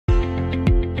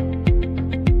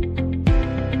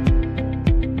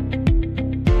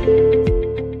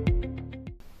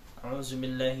أعوذ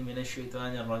بالله من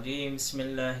الشيطان الرجيم بسم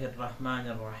الله الرحمن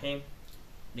الرحيم.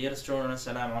 Dear students,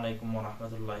 Assalamu alaikum wa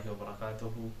rahmatullahi wa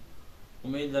barakatuhu.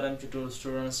 امید لرم چې ټول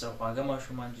students او خواږه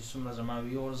ماشومان چې څومره زما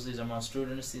viewers دي، زما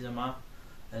students دي، زما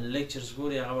lectures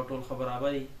ګوري، هغه ټول ښه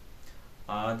برابري.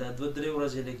 دا 2-3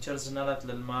 ورځې lectures نه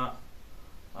راتلل، ما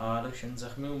لکشن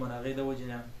زخمی وم د هغې د وجې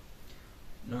نه.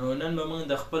 نو نن به موږ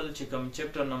د خپل چې کوم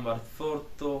chapter number 4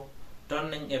 تو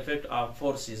turning effect of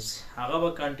forces هغه به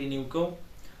کنټینیو کوو.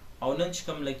 او نن چې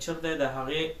کوم لیکچر دی د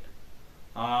هغې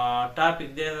ټاپک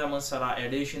دی د موږ سره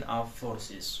addition of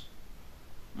forces.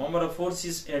 موږ به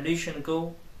forces addition کوو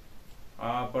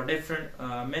په different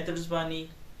methods باندې.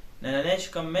 نننی چې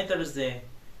کوم methods دی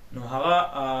نو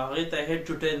هغې ته head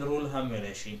to tail rule هم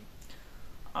ویلی شي.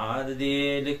 د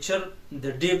دې لیکچر د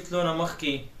ډیپ تلو نه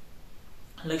مخکې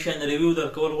لږ شان ریویو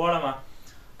درکول غواړم.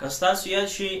 که ستاسو یاد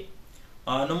شي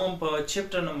نو موږ په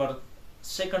چپټر نمبر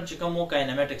 2 چې کوم و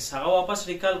کاینامیټکس هغه واپس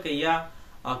ریکال کړئ، یا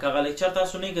که هغه لیکچر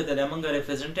تاسو نه کتلی موږ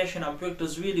ریپرزنټیشن اف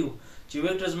ویکټرز ویلي وو چې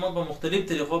ویکټرز موږ په مختلف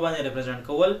طریقو باندې ریپرزنټ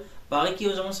کول. په هغې کې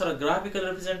یو زموږ سره ګرافیکل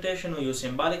ریپرزنټیشن و، یو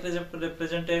سمبالیک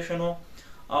ریپرزنټیشن و.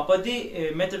 په دې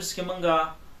میتډز کې موږ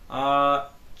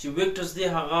چې ویکټرز دی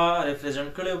هغه ریپرزنټ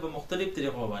کړی په مختلف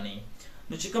طریقو باندې.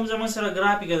 نو چې کوم زموږ سره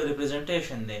ګرافیکل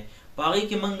ریپرزنټیشن دی په هغې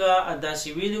کې موږ داسې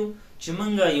ویلو چې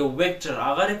موږ یو ویکټر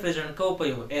هغه ریپرزنټ کوو په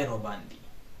یو ایرو باندې.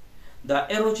 دا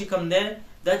ایرو چې کوم دی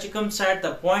دا چې کوم سایډ ته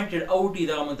پوینټډ اوټ وي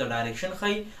دغه موږ ته ډایرکشن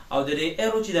ښیي، او د دې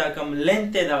ایرو چې دا کوم لینت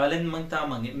دی دغه لینت موږ ته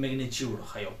میګنیچیوډ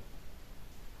ښیو.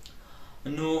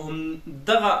 نو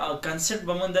دغه کنسپټ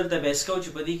به موږ دلته بیس کوو چې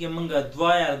په دې کې موږ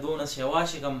 2 یا 2 نه سیوا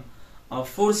چې کوم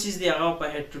فورسز دی هغه په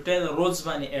هیډ ټو ټیل رولز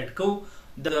باندې اډ کوو.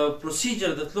 د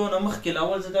پروسیجر د تلو نه مخکې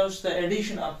لاول زه تاسو ته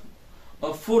ایډیشن اف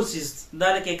فورسز دا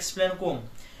لکه ایکسپلین کوم.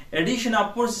 ایډیشن اف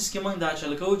فورسز کې موږ دا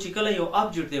چل کوو چې کله یو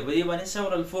آبجیکټ دی په دې باندې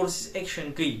سیورل فورسز ایکشن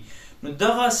کوي، نو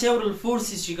دغه سیورل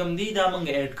فورسز چې کوم دی دا موږ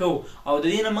اډ کوو، او د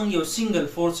دې نه موږ یو سنگل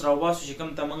فورس راوباسو چې کوم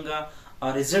ته موږ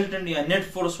ریزلټنټ یا نیټ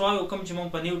فورس وایو، کوم چې موږ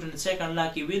په نیوټن سیکنډ لا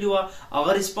کې ویلي وه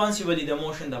هغه ریسپانسیبل د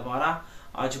موشن دپاره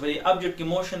چې په دې آبجیکټ کې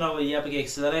موشن راولي یا پکې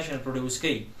اکسلریشن پروډیوس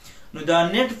کوي. نو دا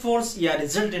نیټ فورس یا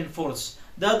ریزلټنټ فورس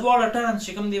دا دواړه ټرمز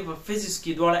چې کوم دی په فزیکس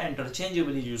کې دواړه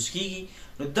انټرچینجبلی یوز کیږي.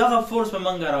 نو دغه فورس به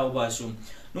موږ راوباسو.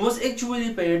 نو اوس ایکچولی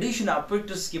په ایډیشن اف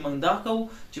ویکټرز کې موږ دا کوو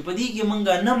چې په دې کې موږ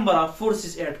نمبر اف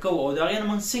فورسز اډ کوو او د هغې نه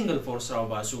موږ سنګل فورس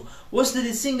راوباسو. اوس د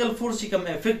دې سنګل فورس چې کوم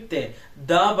افیکټ دی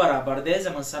دا برابر دی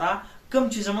زموږ سره کوم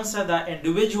چې زموږ سره دا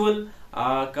انډیویجول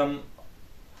کوم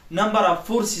نمبر اف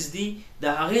فورسز دي د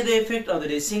هغې د افیکټ او د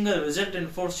دې سنګل ریزلټنټ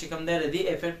فورس چې کوم دی د دې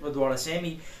افیکټ په دواړه سیم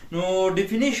وي. نو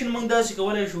ډیفینیشن موږ داسې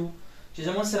کولی شو چې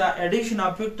زموږ سره ایډیشن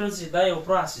اف ویکټرز دا یو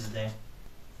پروسس دی.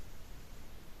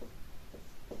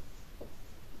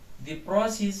 The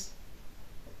process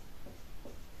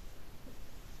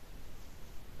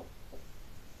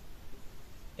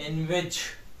in which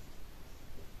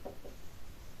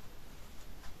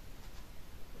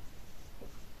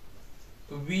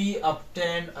we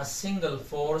obtain a single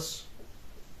force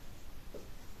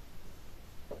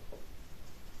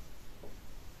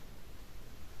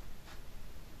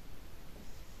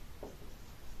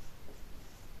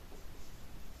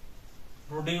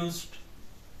produced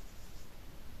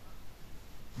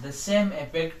the same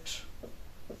effect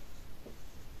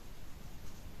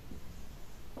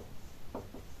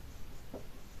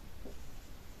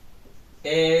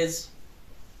as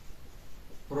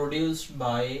produced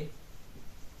by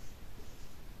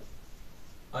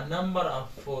a number of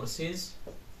forces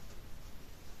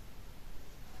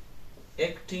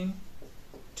acting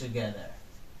together.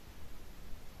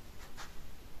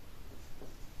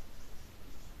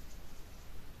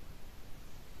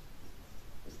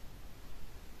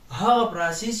 هغه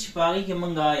پروسس چې په هغې کې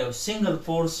موږ یو سنګل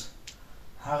فورس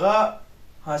هغه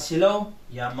حاصلو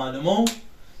یا معلومو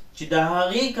چې د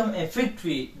هغې کوم افیکټ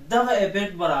وي دغه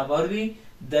افیکټ برابر وي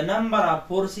د نمبر اف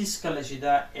فورسز کله چې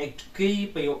دا اکټ کوي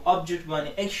په یو آبجیکټ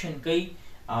باندې ایکشن کوي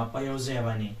په یو ځای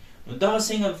باندې. نو دغه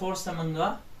سنګل فورس ته موږ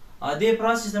دې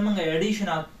پروسس ته موږ ایډیشن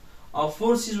اف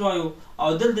فورسز وایو. او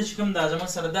دلته چې کوم دا زموږ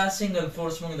سره دا سنګل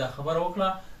فورس موږ دا خبره وکړه،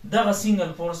 دغه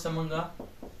سنګل فورس ته موږ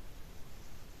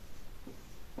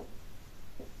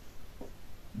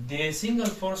د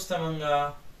سنگل فورس ته موږ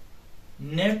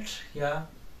نیټ یا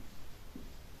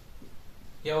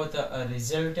ورته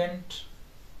ریزلټنټ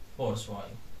فورس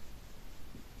وایو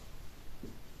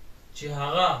چې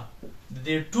هغه د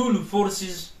دې ټولو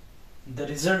فورسز د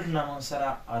ریزلټ نه موږ سره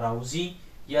راوځي،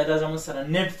 یا دا زموږ سره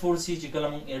نیټ فورس چې کله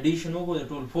موږ ایډیشن وکړو د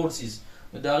ټول فورسز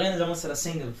نو د هغې نه زموږ سره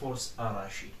سنګل فورس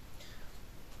راشي.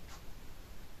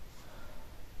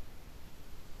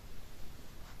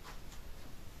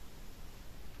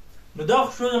 نو دا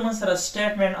خو شو زموږ سره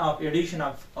statement of addition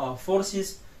of forces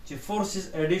چې forces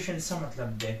addition څه مطلب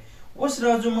دی. اوس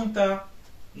راځو موږ ته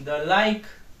د like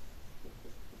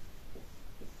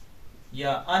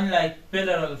یا unlike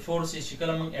parallel forces چې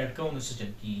کله موږ اډ کوو نو څه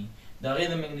چل کیږي، د هغې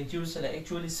د میګنیټیوډ سره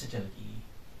اکچولی څه چل کیږي.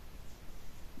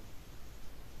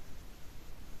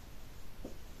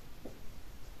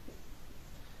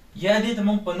 یا دې ته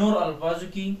موږ په نور الفاظو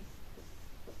کې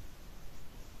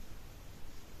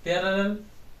parallel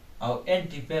او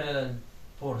anti parallel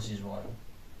forces وایو.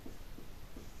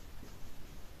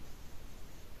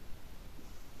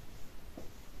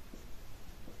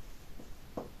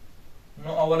 نو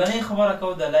اولنۍ خبره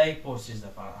کوو د لایک فورسز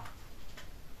دپاره.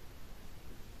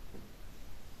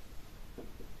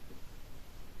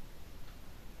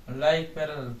 like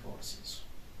parallel forces.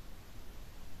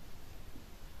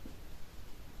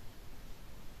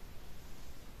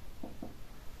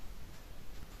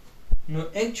 نو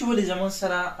اکچولی زمون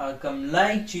سره کم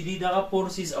لایک چې دي دغه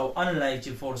فورسز او ان لایک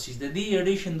چې فورسز د دې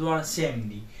اډیشن دواړه سیم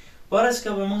دي. فرض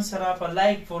که به مونږ سره په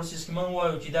لایک فورسز کې مونږ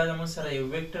وایو چې دا زمون سره یو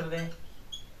ویکټر دی،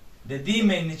 د دې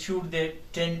میګنیټیوډ دی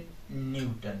 10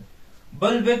 نیوټن،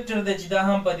 بل ویکټر دی چې دا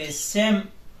هم په دې سیم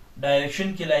ډایرکشن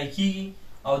کې لای کیږي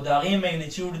او د هغې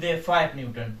میګنیټیوډ دی 5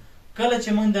 نیوټن. کله چې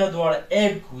موږ دا دواړه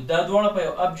اډ کړو، دا دواړه په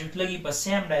یو ابجیکټ لګي په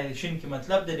سیم ډایرکشن کې،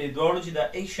 مطلب د دې دواړو چې دا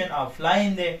ایکشن اف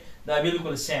لاین دی دا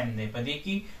بالکل سیم دی. په دې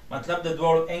کې مطلب د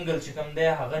دواړو انګل چې کوم دی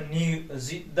هغه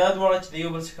دا دواړه چې د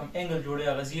یو بل څخه کوم انګل جوړي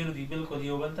هغه زیرو دی، بالکل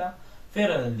یو بل ته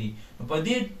پیرالل دي. نو په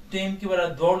دې ټایم کې به دا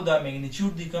دواړو دا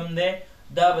میګنیټیوډ دی کوم دی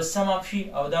دا به سم اپ شي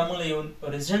او دا موږ یو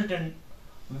ریزلټنټ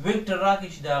ویکټر راکړي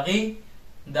چې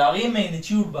د هغې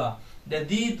میګنیټیوډ به د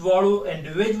دې دواړو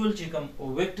انډیویجوال چې کوم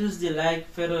ویکټرز دي لایک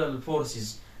پیرالل فورسز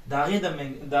د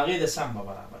هغې د سم به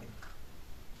برابر وي.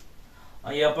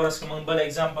 یا فرض که موږ بل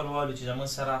اگزامپل ووایو چې زموږ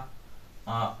سره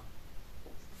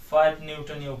 5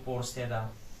 نیوټن یو فورس دی دا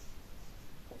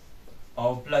او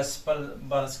پلس بل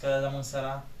فرض که زموږ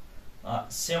سره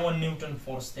 7 نیوټن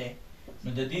فورس دی، نو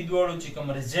د دې دواړو چې کوم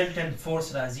ریزلټنټ فورس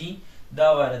راځي دا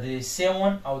به د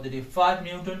 7 او د 5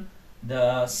 نیوټن د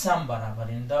سم برابر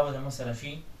وي، دا به زموږ سره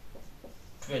شي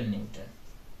 12 نیوټن.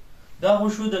 دا خو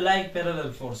شو د لایک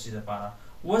پیرالل فورسز لپاره.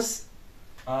 اوس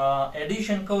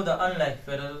اډیشن کوو د ان لایک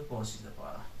پیرالل فورسز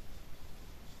لپاره.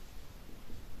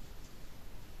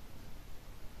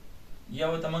 یا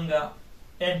ورته موږ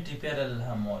انټي پیرالل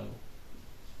هم وایو.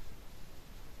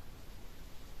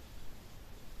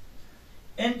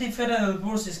 انټي پیرالل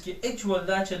فورسز کې اکچوال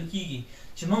دا چل کیږي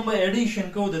چې موږ به اډیشن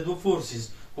کوو د دو فورسز،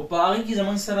 خو په هغې کې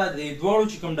زموږ سره د دواړو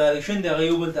چې کوم ډایرکشن دی هغه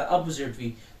یو بل ته اپوزیټ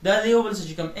وي. دا د یو بل څه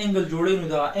چې کوم انګل جوړوي نو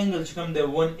دغه انګل چې کوم دی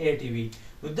 180 وي.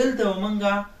 نو دلته به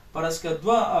موږ فرض که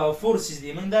دوه فورسز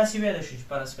دي، موږ داسې ویلی شو چې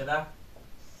فرض که دا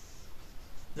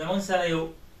زموږ سره یو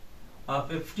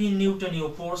 15 نیوټن یو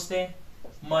فورس دی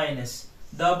ماینس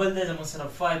دا بل دی زموږ سره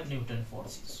 5 نیوټن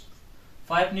فورسز،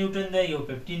 5 نیوټن دی یو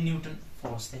 15 نیوټن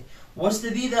فورس دی. اوس د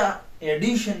دې د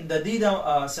اډیشن د دې د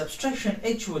سبسټرکشن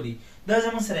اکچولی دا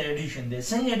زموږ سره اډیشن دی.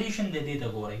 څنګه اډیشن دی دې ته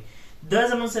ګورئ، دا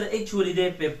زموږ سره اکچولی دی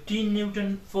 15 نیوټن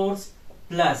فورس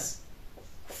پلس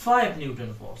 5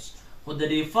 نیوټن فورس، خو د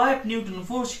دې 5 نیوټن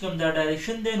فورس چې کوم دا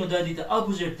ډایرکشن دی نو دا دې ته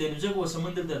اپوزیټ دی. نو ځکه اوس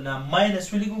موږ دلته نه ماینس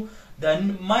ولیکو، دا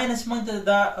ماینس موږ ته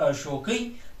دا شو کوي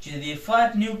چې د دې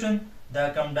 5 نیوټن دا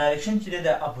کوم ډایرکشن چې دی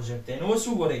دا اپوزیټ دی. نو اوس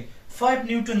وګورئ 5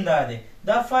 نیوټن دا دی،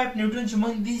 دا 5 نیوټن چې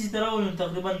موږ دې ځای ته راولو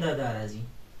تقریبا دا راځي،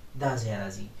 دا ځای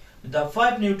راځي. دا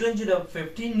 5 نیوټن چې د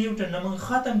 15 نیوټن نه موږ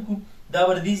ختم کړو دا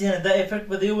به د دې ځای نه دا افیکټ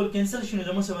به د یو بل کینسل شي، نو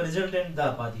زموږ سره به ریزلټنټ دا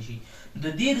پاتې شي. د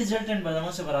دې ریزلټنټ به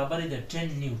زموږ سره برابر وي د 10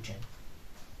 نیوټن.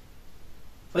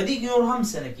 په دې کې نور هم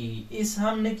څه نه کېږي، هېڅ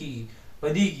هم نه کېږي په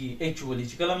دې کې اکچولی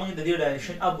چې کله موږ د دې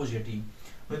ډایرکشن اپوزیټ وي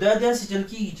نو دا داسې چل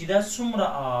کېږي چې دا څومره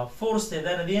فورس دی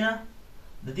دا د دې نه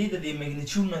د دې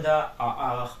میګنیټیوډ نه دا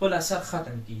خپل اثر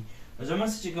ختم کړي. نو زموږ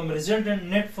چې کوم ریزلټنټ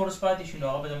نیټ فورس پاتې شي نو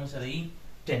هغه به زموږ سره وي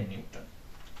 10 نیوټن.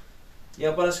 یا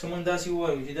فرض که موږ داسې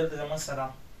ووایو چې دلته زموږ سره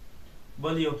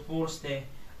بل یو فورس دی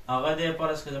هغه دی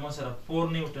فرض که زموږ سره 4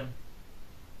 نیوټن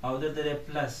او دلته دی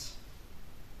پلس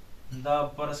دا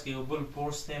فرض که یو بل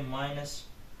فورس دی ماینس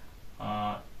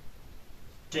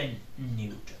 10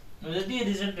 نیوټن. نو د دې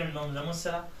ریزلټنټ نوم زموږ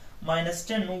سره ماینس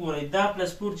 10 وګورئ دا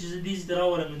پلس 4 چې زه دې ځای ته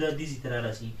راولم نو دا دې ځای ته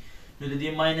رارسي. نو د دې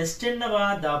ماینس 10 نه به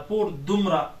دا پور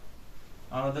دومره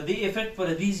د دې افیکټ پر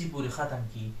دې ځای پورې ختم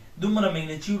کړي، دومره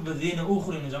میګنیټیوډ به د دې نه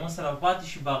وخوري نو زموږ سره پاتې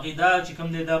شي باقي دا چې کوم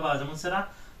دی دا به زموږ سره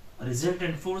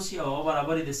ریزلټنټ فورس وي او هغه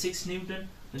برابر دی د 6 نیوټن.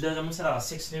 نو دا زموږ سره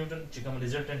 6 نیوټن چې کوم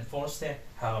ریزلټنټ فورس دی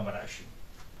هغه به راشي.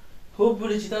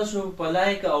 هوپفully چې تاسو په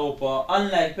لایک او په ان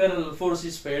لایک پیرالل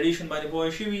فورسز په اډیشن باندې پوه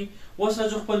شوي. اوس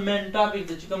راځو خپل مین ټاپک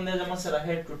ته چې کوم دی زموږ سره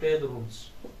هیډ ټو ټیل رولز.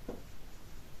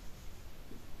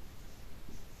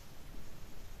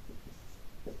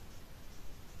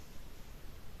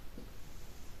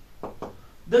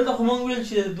 دلته خو موږ ویل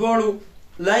چې دواړو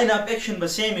لاین اف اکشن به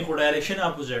سیم وي خو ډایرکشن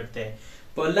اپوزیټ دی.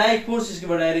 په لایک فورسز کې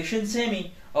به ډایرکشن سیم وي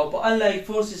او په ان لایک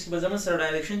فورسز کې به زموږ سره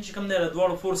ډایرکشن چې کوم دی د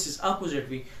دواړو فورسز اپوزیټ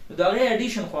وي. نو د هغې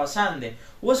اډیشن خو اسان دی.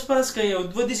 اوس فرض که یو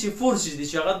دوه داسې فورسز دي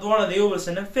چې هغه دواړه د یو بل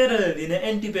سره نه پیرل دي نه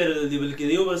انټي پیرل دي بلکې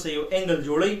د یو بل سره یو انګل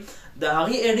جوړوي، د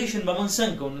هغې اډیشن به موږ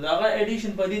څنګه کوو؟ نو د هغه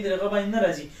اډیشن په دې طریقه باندې نه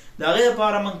راځي. د هغې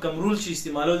لپاره موږ کوم رول چې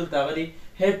استعمالوو دلته هغه دی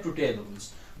هیډ ټو ټیل رولز.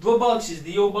 دوه باکسز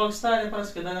دي، یو باکس دا دی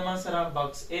فرض که دا زما سره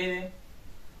باکس A دی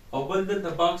او بل دلته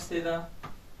باکس دی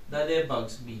دا دی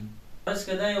باکس B. فرض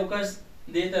که دا یو کس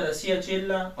دې ته رسي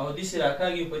اچېدله او داسې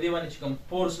راکاږي په دې باندې چې کوم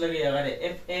فورس لګوي هغه دی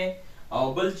FA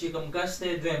او بل چې کوم کس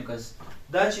دی دویم کس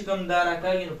دا چې کوم دا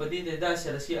راکاږي نو په دې ته داسې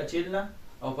رسي اچېدله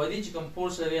او په دې چې کوم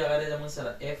فورس لګوي هغه دی زموږ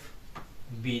سره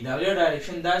FB. د هغې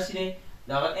ډایرکشن داسې دی د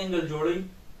هغه انګل جوړوي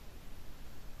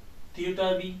تیټا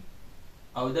B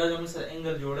او دا زموږ سره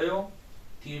انګل جوړوي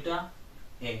تیټا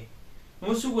A. نو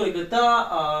اوس وګورئ که دا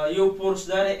یو فورس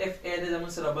دا دی FA دی زموږ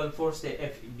سره بل فورس دی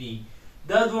FB.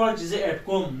 دا دواړه چې زه اډ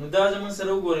کوم نو دا زموږ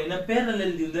سره وګورئ نه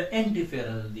پیرلل دي د انټي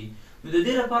پیرلل دي. نو د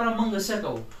دې لپاره موږ څه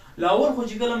کوو؟ لاول خو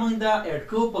چې کله موږ دا اډ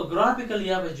کوو په ګرافیکل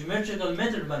یا په جیومټریکل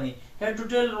میتھډ باندې هیډ ټو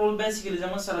ټیل رول بیسیکلی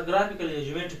زموږ سره ګرافیکل یا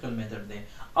جیومټریکل میتھډ دی.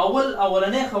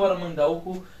 اولنۍ خبره موږ دا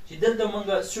وکړو چې دلته موږ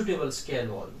سوټیبل سکیل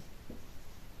والو.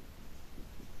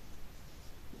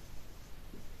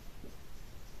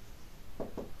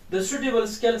 د سوټیبل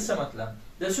سکیل څه مطلب؟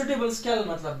 د سوټیبل سکیل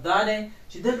مطلب دا دی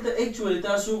چې دلته ایکچولی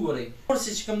تاسو وګورئ فورس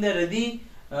چې کوم دی ردي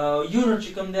یونټ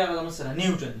چې کوم دی هغه زموږ سره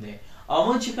نیوټن دی او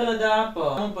موږ چې کله دا په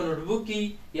نوټبوک کې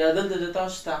یا دلته د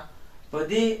تاسو ته په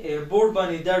دې بورډ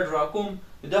باندې دا ډرا کوم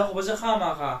دا خو به زه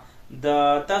خامخا د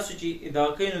تاسو چې دا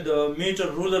کوئ نو د میټر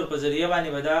رولر په ذریعه باندې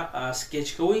به دا سکیچ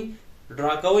کوئ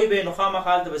ډرا کوئ به نو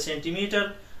خامخا هلته به سینټي میټر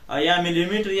یا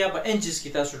میلیمیټر یا په انچز کې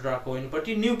تاسو ډرا کوئ نو په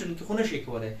نیوټن کې خو نشئ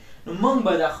کولی. نو موږ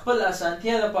به د خپل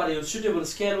اسانتیا لپاره یو سوټیبل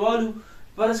سکیل والو.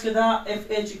 فرض که دا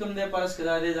FA چې کوم دی فرض که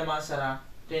دا دی زما سره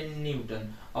 10 نیوټن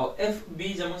او FB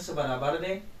زموږ سره برابر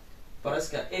دی فرض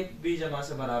که FB زما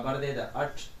سره برابر دی د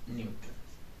 8 نیوټن.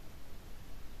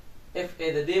 FA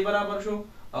د دې برابر شو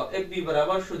او FB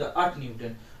برابر شو د 8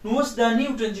 نیوټن. نو اوس دا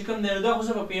نیوټن چې کوم دی نو دا خو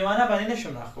زه په پیمانه باندې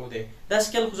نشم راښودی. دا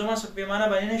سکیل خو زما سره په پیمانه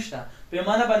باندې نشته.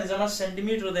 پیمانه باندې زما سنټي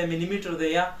میټر دی میلیمیټر دی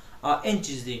یا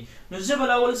انچز دی. نو زه به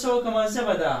اول څه وکړم زه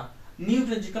به دا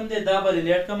نیوټن چې کوم دی دا به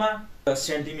ریلیټ کړم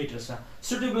سنټي میټر سره.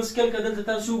 سوټیبل سکیل که دلته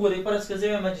تاسو وګورئ فرض که زه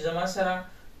وایم چې زما سره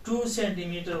 2 سنټي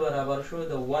میټر برابر شو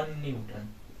د 1 نیوټن.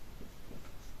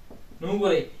 نو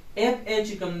وګورئ FA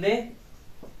چې کوم دی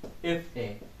FA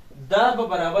دا به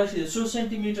برابر شي د 2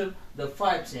 سنټي میټر د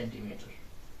 5 سنټي میټر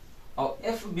او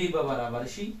FB به برابر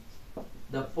شي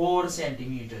د 4 سنټي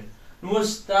میټر. نو اوس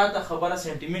تا ته خبره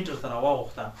سنټي میټر ته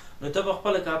راواوښته نو ته په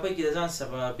خپله کاپۍ کې د ځان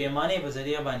سره پیمانې په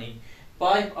ذریعه باندې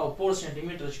 5 او 4 سنټي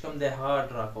میټر چې کوم دی هغه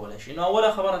ډرا کولی شي. نو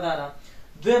اوله خبره دا ده.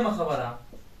 دویمه خبره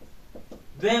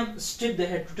دویم سټیپ د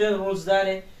هیډ ټو ټیل رولز دا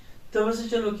دی ته به څه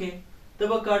چل وکړې ته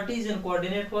به کارټیزین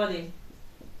کوارډینیټ والې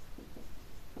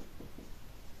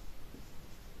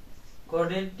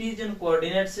کارټیزین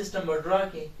کوارډینیټ سیسټم به ډرا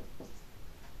کړې.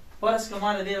 فرض که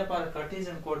ما د دې لپاره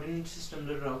کارټیزین کوارډینیټ سیسټم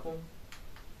زه ډرا کوم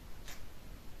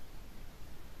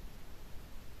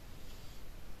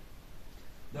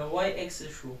دا y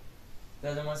axis شو دا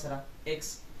زما سره x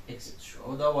axis شو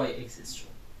او دا y axis شو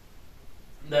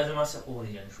دا زما سره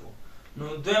اوریجن شو. نو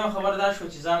دویمه خبر دا شو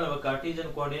چې ځان له به کارټیزین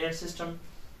کوارډینیټ سیسټم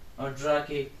ډرا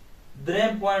کې.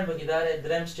 دریم پوینټ پکې دا دی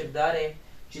دریم سټیپ دا دی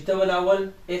چې ته به اول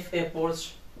FA فورس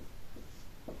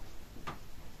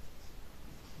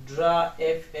ډرا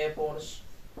FA فورس.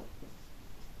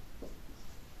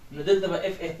 نو دلته به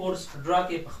FA فورس ډرا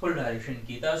کې په خپل ډایرکشن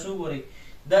کې تاسو وګورئ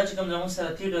دا چې کوم زموږ سره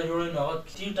تیټا جوړوي نو هغه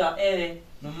تیټا A دی.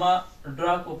 نو ما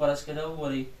ډرا کو فرض که دا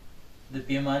وګورئ د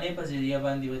پیمانې په ذریعه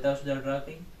باندې به تاسو دا ډرا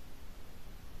کوئ.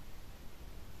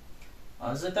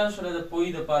 زه تاسو سره د پوهې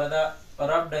دپاره دا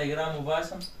رف ډایګرام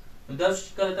وباسم. نو دا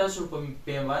چې کله تاسو په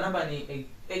پیمانه باندې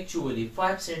ایکچولی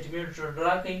 5 سنټي میټر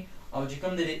ډرا کوئ او چې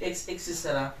کوم د x اکسس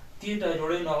سره تیټا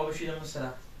جوړوي نو هغه به شي زموږ سره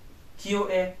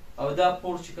QA او دا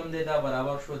فورس چې کوم دی دا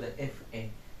برابر شو د FA.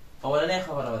 اولنۍ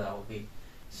خبره به دا وکړئ.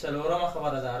 څلورمه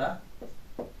خبره دا ده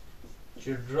چې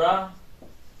ډرا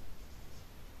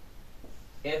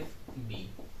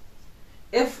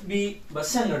FB به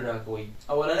څنګه ډرا کوئ؟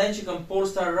 اولنۍ چې کوم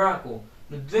فورس ته ډرا کو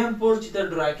نو دویم فورس چې ته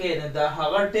ډرا کوې نو د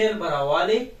هغه ټیل به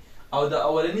راوالې او د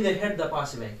اولني د هیډ د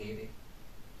پاسه به یې کېدې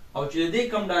او چې د دې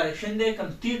کوم ډایرکشن دی کوم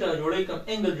تیټا جوړوي کوم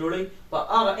انګل جوړوي په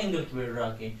هغه انګل کې به ډرا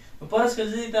کوې. نو فرض که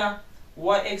زه دې ته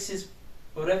y اکسس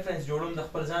ریفرنس جوړوم د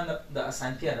خپل ځان د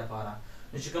اسانتیا لپاره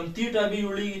نو چې کوم تیټا B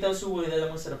جوړېږي تاسو وګورئ دا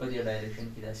زموږ سره په دې ډایرکشن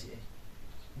کې داسې دی.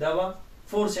 دا به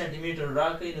 4 سنټي میټر ډرا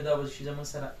کوي نو دا به شي زموږ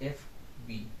سره FB.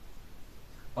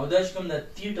 او دا چې کوم د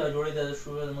تیټا جوړې دا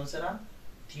شو زموږ سره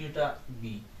تیټا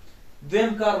بی.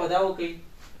 دویم کار به دا وکړئ.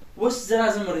 اوس زه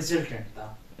راځم ریزلټنټ ته.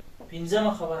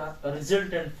 پنځمه خبره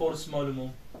ریزلټنټ فورس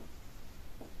معلوموم.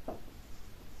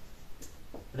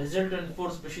 ریزلټنټ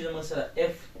فورس به شي زموږ سره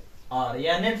اف آر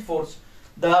یا نت فورس.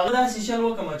 د هغه داسې چل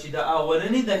وکړم چې د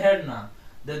اولني د هیډ نه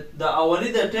د اولي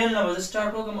د ټیل نه به زه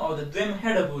سټارټ وکړم او د دویم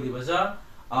هیډه پورې به زه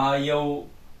یو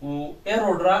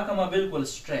ایرو ډرا کړم بالکل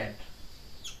سټریټ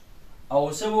او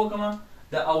څه به وکړم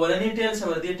د اولني ټیل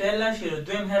سره د دې ټیل راشي د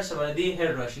دویم هیډ سره د دې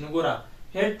هیډ راشي. نو ګوره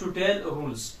هیډ ټو ټیل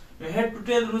رولز. نو هیډ ټو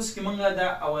ټیل رولز کې موږ د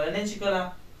اولنی چې کله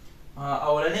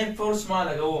اولنی فورس ما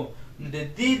لګوو نو د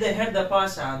دې د هیډ د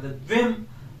پاسه د دویم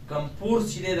کوم فورس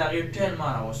چې دی د هغې ټیل ما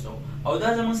راوستو او دا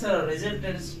زموږ سره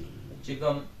ریزلټنټ چې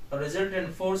کوم ریزلټنټ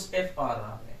فورس اف آر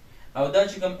راغی او دا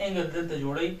چې کوم انګل دلته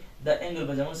جوړی دا انګل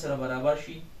به زموږ سره برابر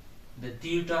شي د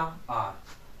تیټا آر.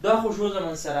 دا خو شو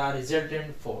زموږ سره ریزلټنټ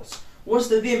فورس. اوس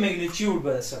د دې میګنیټیوډ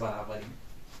به څه برابر وي.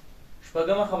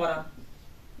 شپږمه خبره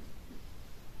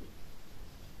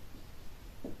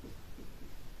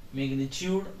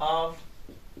magnitude of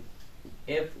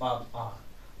f of r.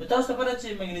 نو تاسو ته پته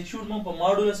چې میګنیټیوډ مو په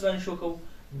ماډولس باندې شو کوو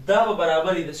دا به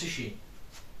برابر وي د څه شي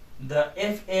د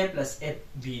اف ا پلس اف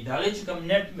بی. د هغې چې کوم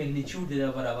نت میګنیټیوډ دی دا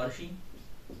برابر شي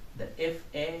د اف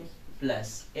ا پلس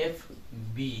اف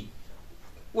بی.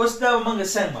 اوس دا به موږ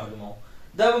څنګه معلوموو؟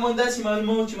 دا به موږ داسې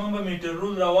معلوموو چې موږ به میټر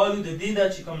رول راوالو د دې دا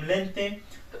چې کوم لینت دی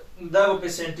دا به په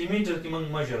سینټي میټر کې موږ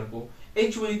میجر کوو.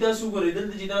 اکچوالي تاسو وګورئ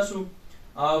دلته چې تاسو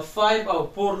 5 او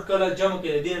 4 کله جمع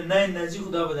کړئ د 9 نه ځي خو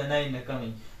دا به د 9 نه کم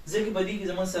وي ځکه په دې کې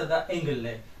زموږ سره دا انګل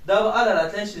دی دا به هله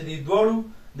راتلی چې د دې دواړو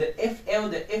د اف ا او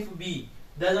د اف بی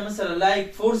دا زموږ سره لایک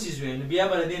فورسز وي نو بیا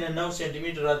به د دې نه 9 سانتي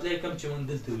میټر راتلی کم چې موږ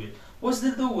دلته وویل. اوس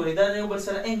دلته وګورئ دا د یو بل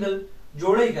سره انګل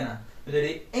جوړوي که نه نو د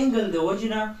دې انګل د وجې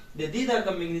نه د دې دا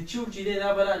کوم میګنیټیوډ چې دی دا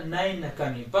به 9 نه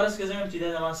کم وي. فرض که زه وایم چې دا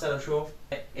زما سره شو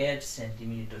 8 سانتي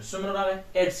میټر. څومره راغی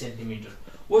 8 سانتي میټر.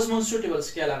 اوس موږ سوټیبل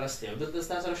سکیل اخیستی او دلته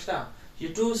ستا سره شته چې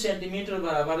 2 سانتي میټر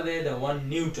برابر دی د 1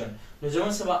 نیوټن. نو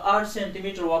زموږ سره 8 سانتي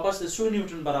میټر واپس د 100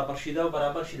 نیوټن برابر شي دا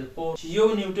برابر شي د 4 چې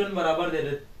 1 نیوټن برابر دی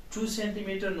د 2 سانتي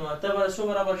میټر. نو اته به 100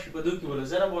 برابر شي په دوه کې به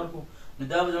ضرب ورکړو نو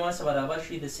دا به زموږ سره برابر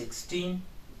شي د 16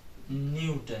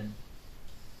 نیوټن.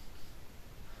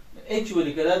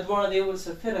 اکچوالي که دا دواړه د یو بل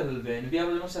سره پیرالل وی نو بیا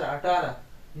به زموږ سره 18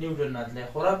 نیوټن راتلی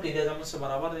خو رپلی دا زموږ سره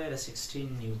برابر دی د 16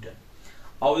 نیوټن.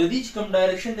 او د دې چې کوم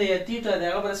ډایرکشن دی یا تیټا دی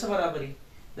هغه به څه برابر وي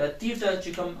دا تیټا چې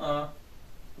کوم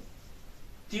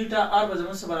تیټا آر به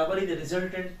زموږ سره برابر وي د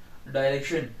ریزلټنټ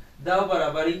ډایرکشن دا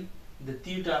برابر وي د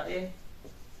تیټا ا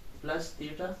پلس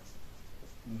تیټا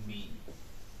بی.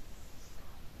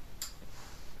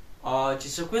 چې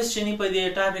څه کوېسچن په دې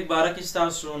ټاپک باره کې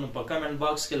ستاسو نو په کمنټ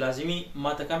باکس کې لازمي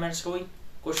ما ته کمنټس کوئ.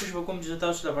 کوشش به کوم چې زه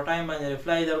تاسو ته په ټایم باندې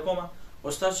ریپلای در کوم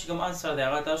او ستاسو چې کوم انسر دی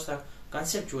هغه تاسو ته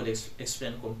کنسپچوال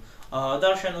ایکسپلین کوم. دا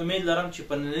شان امید لرم چې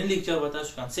په ننني لیکچر به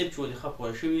تاسو کنسپچوالي ښه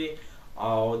پوه شوي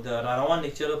او د را روان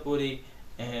لیکچر پورې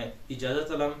اجازه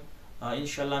تلم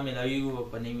انشاءالله ملاویږو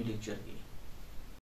په نوي لیکچر کې.